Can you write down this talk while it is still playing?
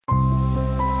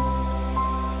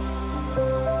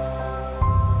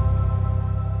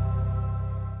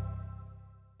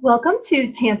Welcome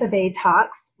to Tampa Bay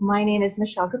Talks. My name is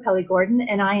Michelle Capelli Gordon,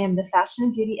 and I am the fashion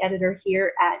and beauty editor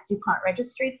here at DuPont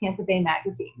Registry Tampa Bay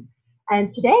Magazine. And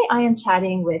today I am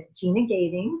chatting with Gina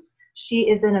Gavings. She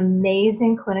is an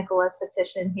amazing clinical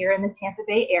esthetician here in the Tampa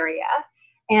Bay area,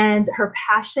 and her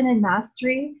passion and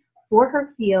mastery for her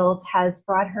field has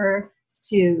brought her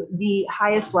to the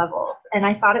highest levels. And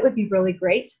I thought it would be really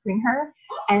great to bring her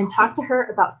and talk to her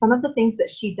about some of the things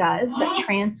that she does that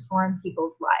transform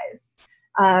people's lives.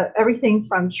 Everything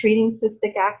from treating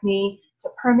cystic acne to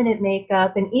permanent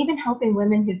makeup and even helping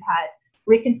women who've had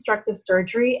reconstructive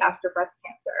surgery after breast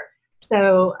cancer.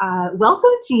 So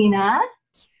welcome, Gina.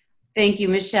 Thank you,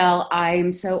 Michelle.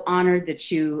 I'm so honored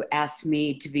that you asked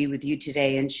me to be with you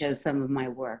today and show some of my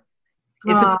work.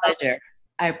 It's a pleasure.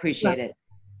 I appreciate it.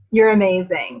 You're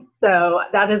amazing. So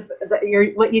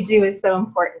what you do is so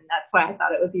important. That's why I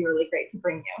thought it would be really great to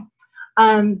bring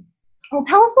you. Well,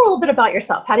 tell us a little bit about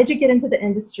yourself. How did you get into the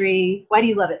industry? Why do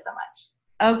you love it so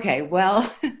much? Okay,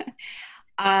 well,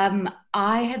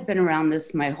 I have been around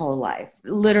this my whole life.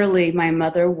 Literally, my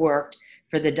mother worked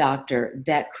for the doctor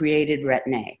that created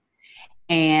Retin-A,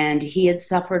 and he had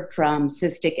suffered from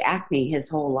cystic acne his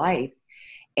whole life,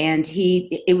 and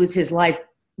it was his life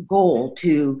goal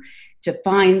to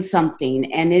find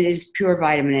something, and it is pure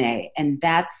vitamin A, and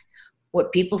that's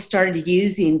what people started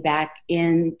using back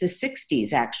in the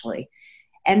 60s, actually.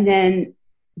 And then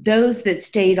those that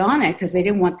stayed on it because they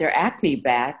didn't want their acne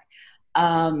back,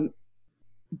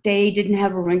 they didn't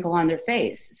have a wrinkle on their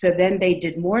face. So then they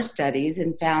did more studies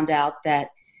and found out that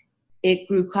it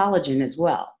grew collagen as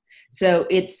well. So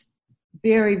it's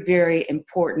very, very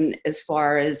important as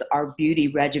far as our beauty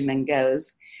regimen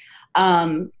goes.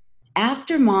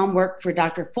 After Mom worked for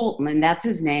Dr. Fulton, and that's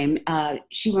his name,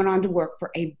 she went on to work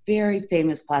for a very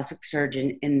famous plastic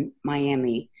surgeon in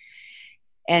Miami.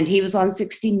 And he was on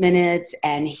 60 Minutes,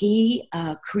 and he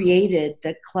created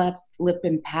the cleft lip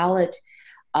and palate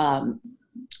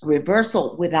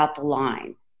reversal without the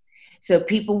line. So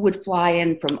people would fly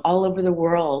in from all over the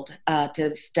world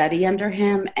to study under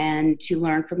him and to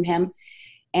learn from him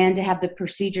and to have the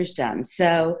procedures done.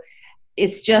 So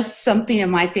it's just something in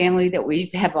my family that we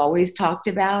have always talked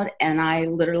about, and I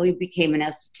literally became an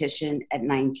esthetician at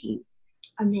 19.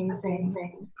 Amazing.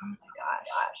 Oh my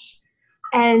gosh.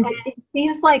 And it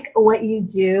seems like what you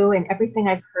do and everything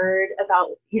I've heard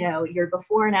about, your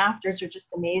before and afters are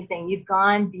just amazing. You've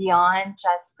gone beyond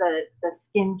just the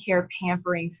skincare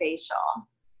pampering facial.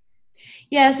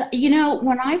 Yes.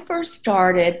 When I first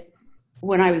started,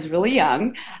 when I was really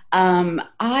young,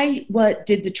 I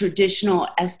did the traditional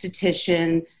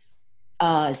esthetician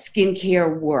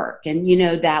skincare work. And,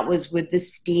 that was with the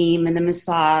steam and the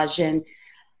massage and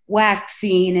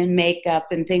waxing and makeup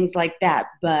and things like that.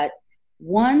 But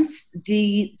once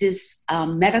this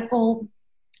medical,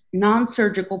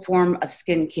 non-surgical form of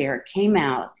skincare came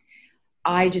out,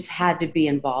 I just had to be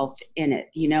involved in it.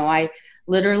 I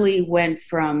literally went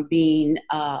from being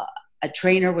a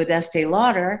trainer with Estee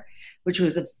Lauder, which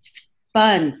was a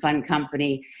fun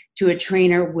company, to a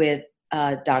trainer with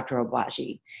Dr.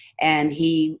 Obagi. And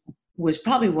he was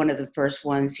probably one of the first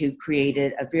ones who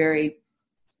created a very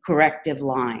corrective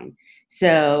line.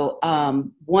 So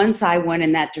once I went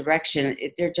in that direction,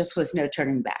 there just was no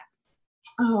turning back.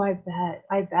 Oh,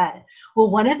 I bet. Well,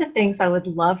 one of the things I would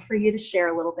love for you to share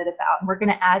a little bit about, and we're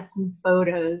going to add some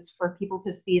photos for people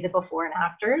to see the before and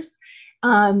afters,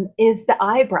 is the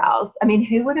eyebrows. I mean,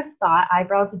 who would have thought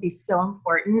eyebrows would be so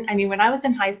important? I mean, when I was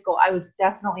in high school, I was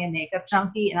definitely a makeup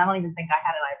junkie, and I don't even think I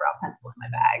had an eyebrow pencil in my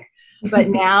bag. But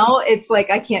now it's like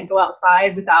I can't go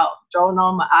outside without drawing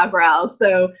on my eyebrows.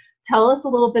 So tell us a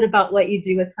little bit about what you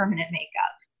do with permanent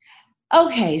makeup.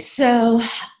 Okay, so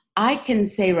I can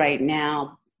say right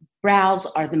now, brows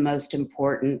are the most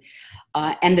important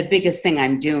and the biggest thing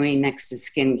I'm doing next to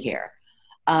skincare.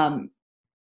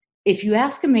 If you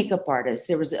ask a makeup artist,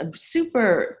 there was a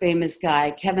super famous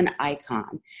guy, Kevin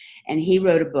Icahn, and he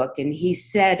wrote a book, and he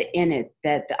said in it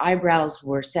that the eyebrows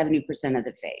were 70% of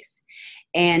the face.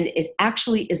 And it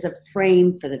actually is a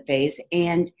frame for the face,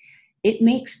 and it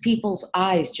makes people's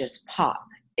eyes just pop.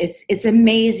 It's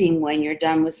amazing when you're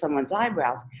done with someone's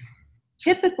eyebrows.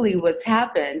 Typically what's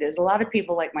happened is a lot of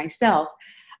people like myself,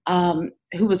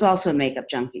 who was also a makeup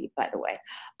junkie, by the way,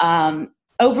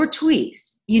 over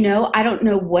tweeze. I don't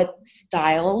know what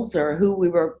styles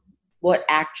or what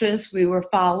actress we were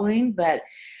following, but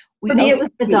for me it was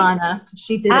Madonna.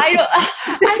 She did it.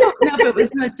 I don't know if it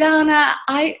was Madonna.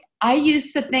 I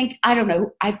used to think, I don't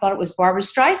know, I thought it was Barbra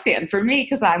Streisand for me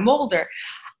because I'm older.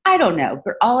 I don't know,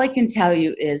 but all I can tell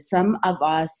you is some of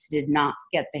us did not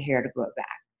get the hair to grow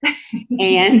back.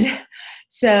 And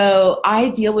so I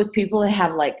deal with people that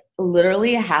have like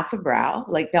literally a half a brow,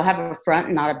 like they'll have a front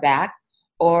and not a back,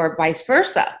 or vice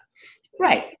versa.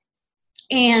 Right.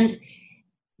 And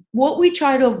what we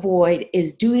try to avoid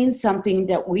is doing something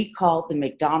that we call the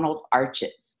McDonald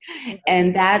arches.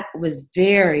 And that was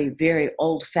very, very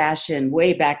old fashioned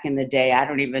way back in the day. I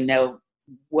don't even know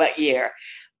what year,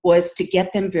 was to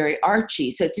get them very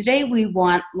archy. So today we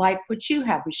want, like what you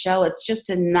have, Michelle, it's just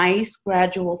a nice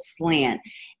gradual slant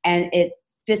and it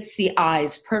fits the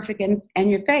eyes perfect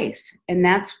and your face. And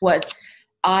that's what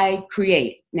I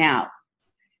create. Now,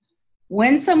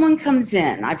 when someone comes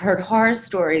in, I've heard horror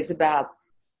stories about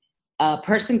a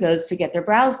person goes to get their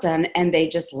brows done and they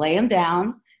just lay them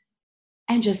down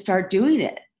and just start doing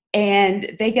it.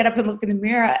 And they get up and look in the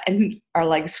mirror and are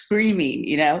like screaming,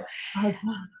 you know.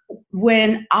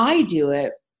 When I do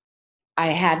it, I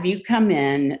have you come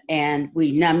in and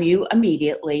we numb you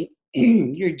immediately.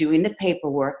 You're doing the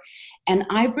paperwork. And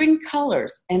I bring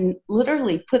colors and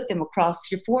literally put them across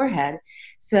your forehead.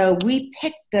 So we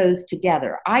pick those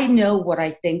together. I know what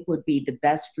I think would be the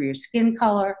best for your skin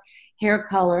color, hair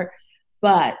color,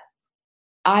 but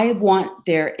I want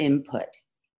their input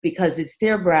because it's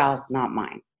their brow, not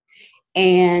mine.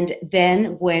 And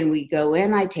then when we go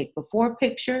in, I take before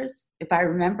pictures, if I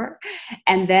remember.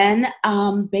 And then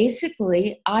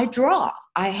basically I draw.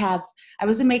 I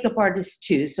was a makeup artist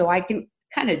too, so I can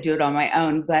kind of do it on my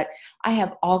own, but I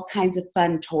have all kinds of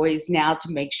fun toys now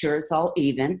to make sure it's all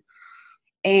even.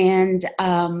 And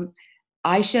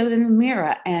I show them a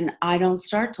mirror and I don't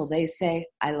start till they say,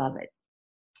 I love it.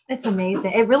 It's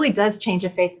amazing. It really does change a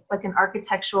face. It's like an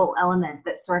architectural element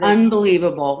that sort of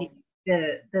unbelievable.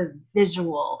 The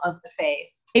visual of the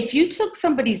face. If you took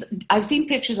I've seen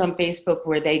pictures on Facebook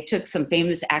where they took some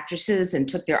famous actresses and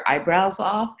took their eyebrows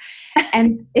off,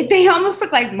 and they almost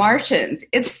look like Martians.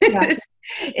 It's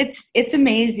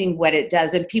amazing what it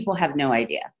does, and people have no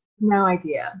idea. No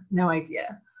idea.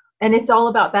 And it's all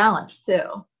about balance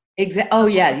too. Oh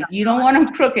yeah, you don't want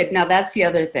them crooked. Now that's the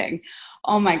other thing.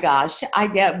 Oh my gosh, I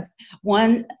get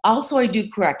one. Also, I do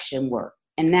correction work.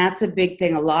 And that's a big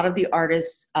thing. A lot of the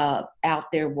artists out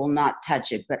there will not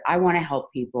touch it, but I want to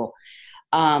help people.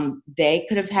 They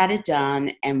could have had it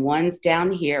done, and one's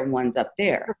down here and one's up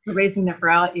there. They're raising their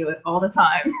brow at you all the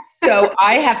time. So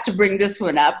I have to bring this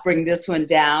one up, bring this one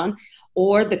down,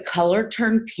 or the color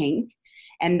turned pink.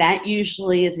 And that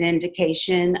usually is an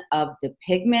indication of the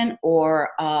pigment or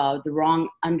the wrong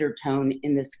undertone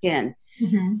in the skin.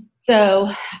 Mm-hmm. So,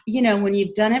 you know, when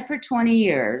you've done it for 20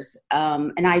 years,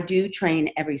 and I do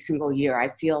train every single year, I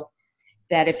feel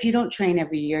that if you don't train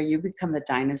every year, you become a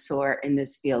dinosaur in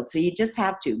this field. So you just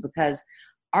have to, because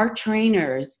our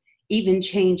trainers even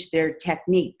change their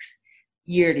techniques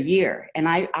year to year. And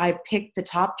I pick the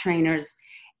top trainers,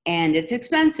 and it's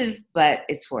expensive, but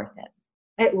it's worth it.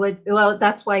 It would. Well,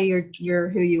 that's why you're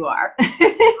who you are.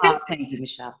 Oh, thank you,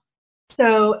 Michelle.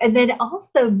 So, and then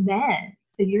also men.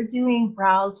 So you're doing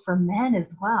brows for men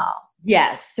as well.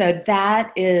 Yes. So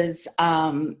that is,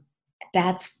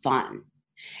 that's fun.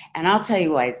 And I'll tell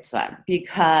you why it's fun.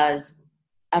 Because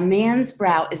a man's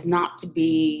brow it's not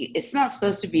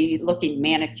supposed to be looking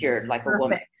manicured like a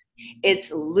woman.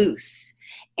 It's loose.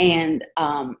 And,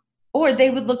 or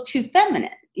they would look too feminine,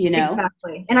 you know?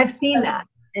 Exactly. And I've seen that.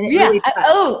 And it yeah.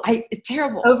 really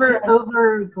Terrible.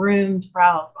 Over groomed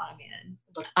brows on men.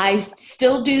 I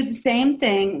still do the same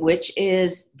thing, which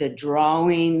is the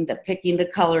drawing, the picking the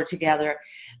color together.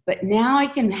 But now I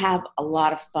can have a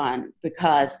lot of fun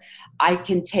because I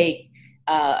can take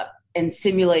and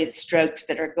simulate strokes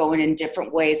that are going in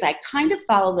different ways. I kind of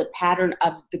follow the pattern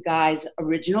of the guy's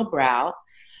original brow.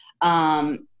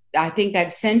 I think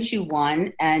I've sent you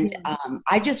one, and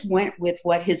I just went with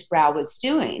what his brow was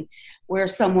doing, where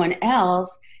someone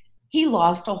else, he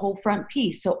lost a whole front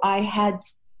piece. So I had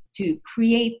to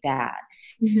create that.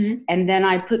 Mm-hmm. And then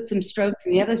I put some strokes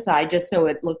on the other side just so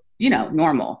it looked, you know,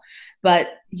 normal. But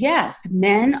yes,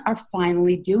 men are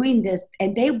finally doing this,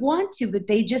 and they want to, but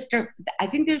they just are, I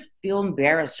think they feel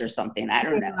embarrassed or something. I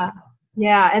don't know.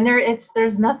 Yeah, and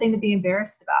there's nothing to be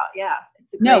embarrassed about. Yeah.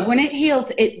 No, when it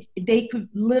heals, they could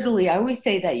literally, I always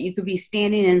say that you could be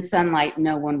standing in sunlight,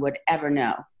 no one would ever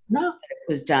know that it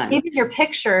was done. Even your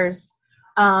pictures,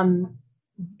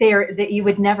 that you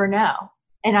would never know.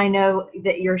 And I know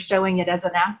that you're showing it as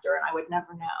an after, and I would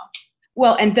never know.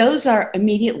 Well, and those are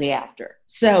immediately after.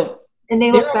 So and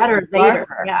they look better later.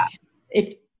 Yeah.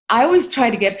 If I always try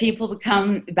to get people to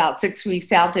come about 6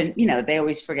 weeks out, and you know they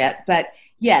always forget. But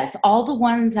yes, all the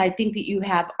ones I think that you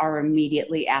have are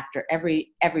immediately after,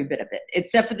 every bit of it,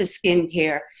 except for the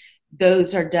skincare.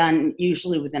 Those are done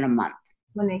usually within a month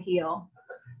when they heal.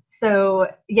 So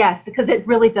yes, because it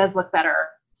really does look better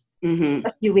Mm-hmm.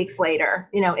 a few weeks later,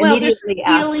 Well, immediately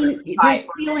after. there's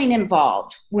feeling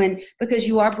involved because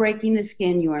you are breaking the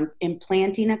skin, you are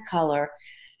implanting a color.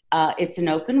 It's an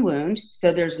open wound,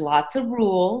 so there's lots of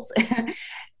rules.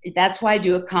 That's why I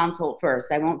do a consult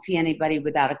first. I won't see anybody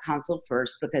without a consult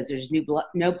first because there's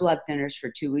no blood thinners for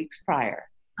 2 weeks prior.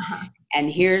 Uh-huh. And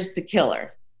here's the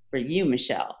killer for you,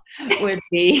 Michelle, would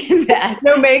be that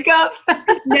No makeup?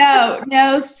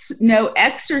 no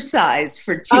exercise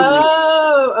for 2 weeks.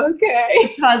 Oh,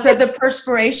 okay. Because of the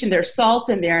perspiration, there's salt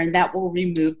in there, and that will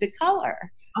remove the color.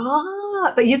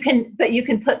 Ah, but you can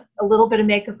put a little bit of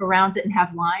makeup around it and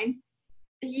have line.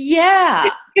 Yeah.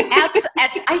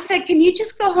 I said, can you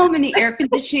just go home in the air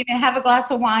conditioning and have a glass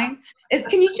of wine?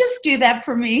 Can you just do that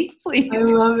for me, please? I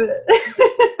love it.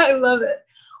 I love it.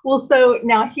 Well, so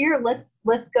now here,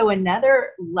 let's go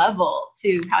another level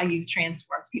to how you've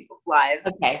transformed people's lives.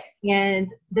 Okay. And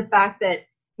the fact that,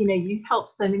 you've helped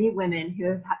so many women who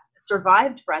have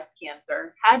survived breast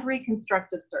cancer, had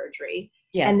reconstructive surgery,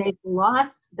 yes, and they've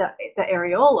lost the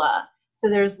areola. So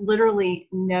there's literally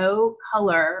no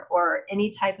color or any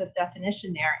type of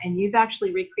definition there. And you've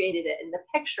actually recreated it. And the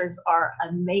pictures are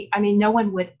amazing. I mean, no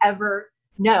one would ever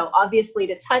know. Obviously,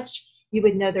 to touch, you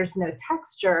would know there's no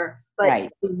texture, but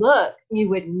right. To look, you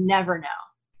would never know.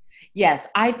 Yes,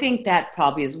 I think that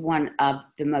probably is one of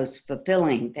the most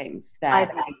fulfilling things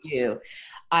that I do.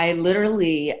 I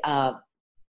literally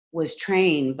was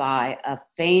trained by a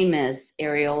famous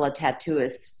areola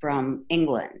tattooist from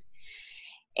England.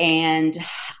 And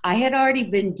I had already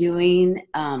been doing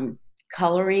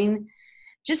coloring,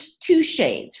 just 2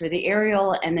 shades for the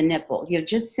areola and the nipple,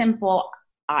 just simple.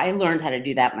 I learned how to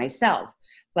do that myself.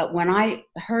 But when I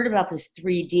heard about this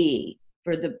 3D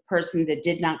for the person that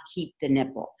did not keep the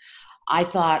nipple, I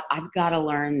thought, I've got to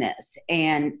learn this.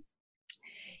 And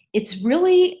it's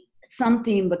really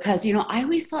something because, I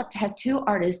always thought tattoo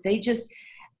artists, they just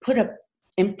put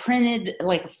imprinted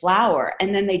like a flower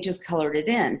and then they just colored it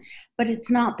in. But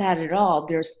it's not that at all.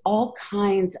 There's all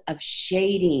kinds of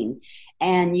shading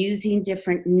and using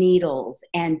different needles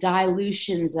and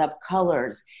dilutions of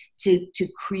colors to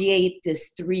create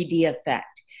this 3D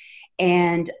effect.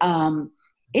 And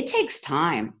it takes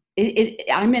time.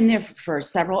 I'm in there for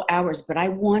several hours, but I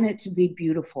want it to be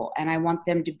beautiful and I want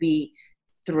them to be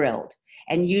thrilled.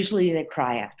 And usually they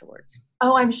cry afterwards.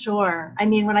 Oh, I'm sure. I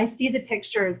mean, when I see the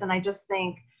pictures and I just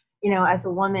think, as a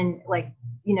woman,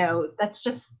 that's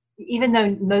just, even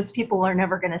though most people are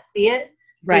never going to see it,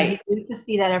 right? You need to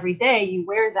see that every day. You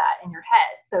wear that in your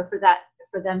head. So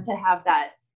for them to have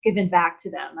that given back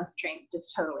to them, must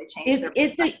just totally change.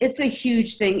 It's a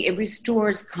huge thing. It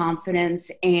restores confidence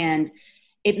and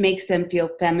it makes them feel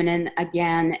feminine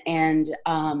again. And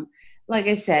like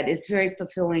I said, it's very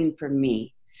fulfilling for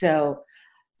me. So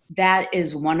that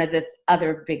is one of the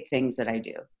other big things that I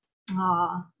do.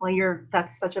 Oh, well,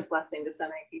 that's such a blessing to so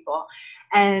many people.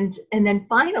 And then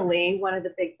finally, one of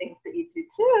the big things that you do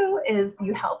too is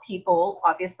you help people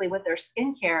obviously with their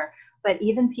skincare, but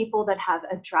even people that have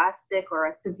a drastic or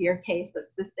a severe case of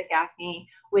cystic acne,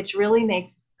 which really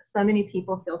makes so many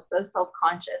people feel so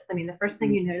self-conscious. I mean, the first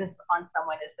thing you notice on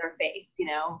someone is their face,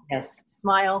 yes,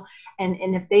 smile. And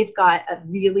if they've got a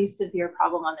really severe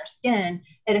problem on their skin,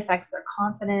 it affects their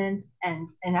confidence and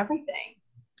everything.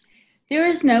 There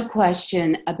is no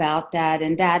question about that.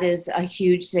 And that is a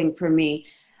huge thing for me.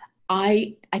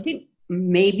 I think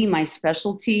maybe my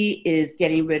specialty is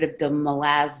getting rid of the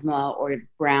melasma or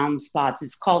brown spots.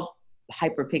 It's called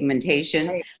hyperpigmentation.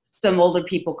 Right. Some older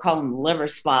people call them liver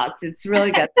spots. It's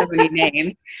really got so many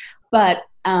names. But,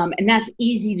 and that's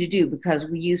easy to do because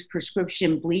we use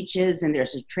prescription bleaches and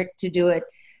there's a trick to do it.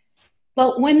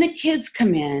 But when the kids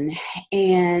come in,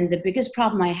 and the biggest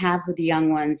problem I have with the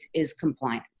young ones is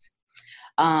compliance.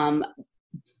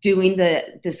 Doing the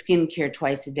skincare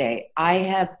twice a day. I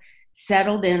have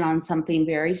settled in on something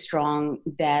very strong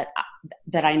that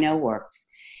I know works.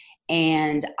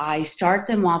 And I start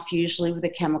them off usually with a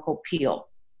chemical peel.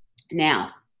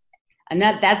 Now,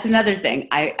 that's another thing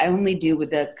I only do with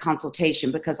the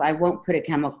consultation because I won't put a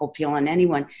chemical peel on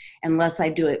anyone unless I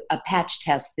do a patch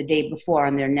test the day before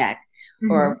on their neck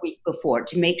or a week before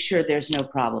to make sure there's no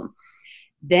problem.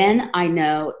 Then I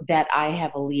know that I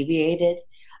have alleviated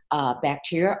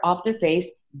bacteria off their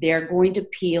face. They're going to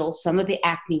peel. Some of the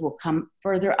acne will come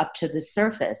further up to the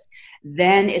surface.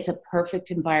 Then it's a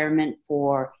perfect environment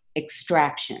for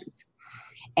extractions.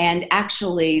 And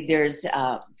actually, there's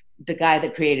the guy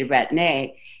that created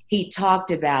Retin-A. He talked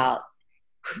about,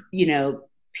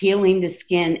 peeling the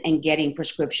skin and getting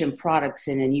prescription products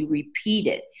in, and you repeat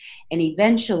it. And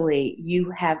eventually, you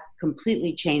have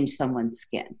completely changed someone's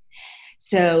skin.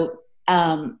 So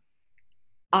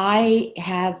I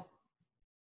have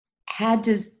had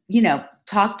to,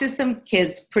 talk to some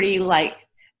kids pretty like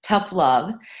tough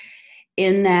love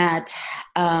in that,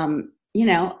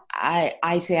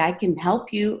 I say, I can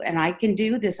help you and I can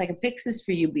do this. I can fix this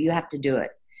for you, but you have to do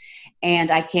it. And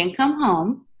I can't come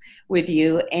home with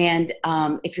you. And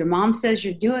if your mom says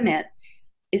you're doing it,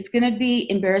 it's going to be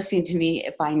embarrassing to me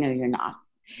if I know you're not,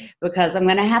 because I'm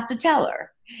going to have to tell her.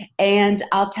 And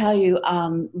I'll tell you,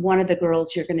 one of the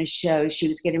girls you're going to show, she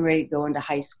was getting ready to go into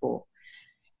high school.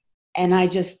 And I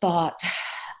just thought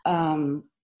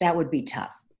that would be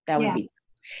tough. That would be.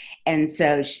 And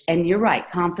so, and you're right,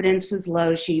 confidence was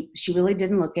low. She really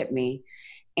didn't look at me.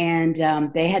 And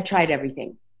they had tried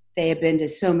everything. They had been to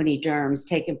so many derms,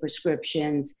 taken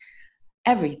prescriptions,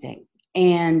 everything.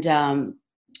 And,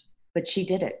 but she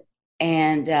did it.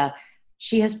 And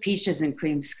she has peaches and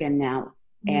cream skin now.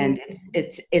 And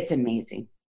it's amazing.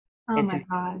 Oh my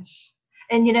gosh.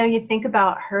 And you think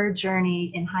about her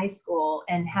journey in high school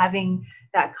and having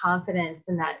that confidence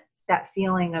and that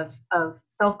feeling of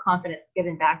self-confidence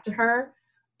given back to her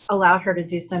allowed her to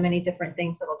do so many different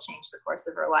things that'll change the course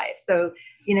of her life. So,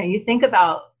 you think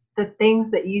about the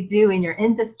things that you do in your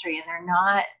industry and they're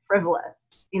not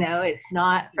frivolous, it's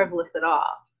not frivolous at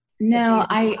all. No,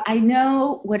 I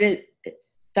know what it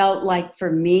felt like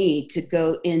for me to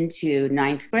go into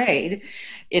ninth grade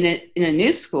in a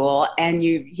new school, and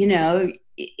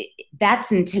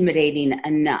that's intimidating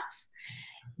enough.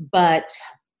 But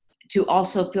to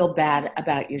also feel bad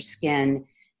about your skin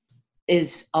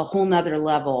is a whole nother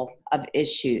level of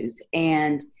issues.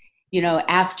 And,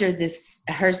 after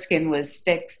her skin was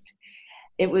fixed,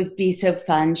 it would be so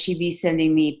fun. She'd be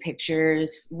sending me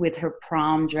pictures with her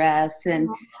prom dress and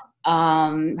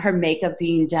her makeup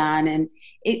being done. And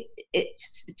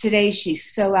it's today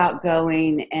she's so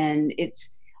outgoing, and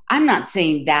I'm not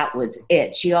saying that was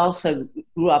it. She also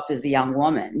grew up as a young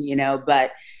woman,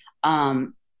 but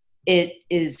it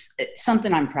is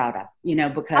something I'm proud of,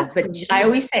 because, Absolutely. But I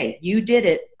always say, you did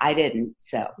it, I didn't.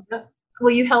 So. Well,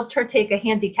 you helped her take a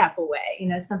handicap away,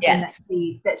 something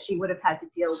that she would have had to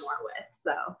deal more with.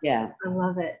 So yeah, I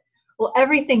love it. Well,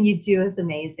 everything you do is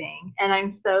amazing. And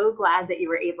I'm so glad that you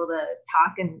were able to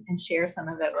talk and share some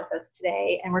of it with us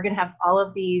today. And we're going to have all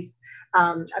of these,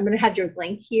 I'm going to have your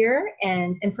link here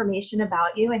and information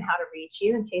about you and how to reach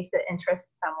you in case it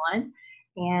interests someone.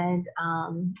 And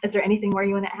is there anything more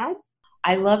you want to add?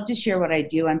 I love to share what I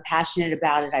do. I'm passionate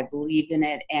about it. I believe in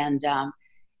it. And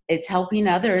it's helping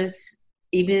others,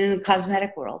 even in the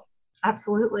cosmetic world.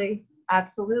 Absolutely.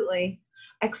 Absolutely.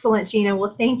 Excellent, Gina.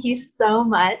 Well, thank you so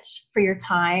much for your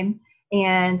time.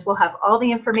 And we'll have all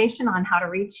the information on how to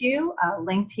reach you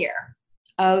linked here.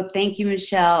 Oh, thank you,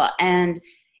 Michelle. And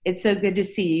it's so good to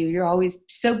see you. You're always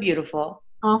so beautiful.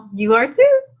 Oh, you are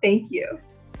too. Thank you.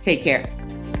 Take care.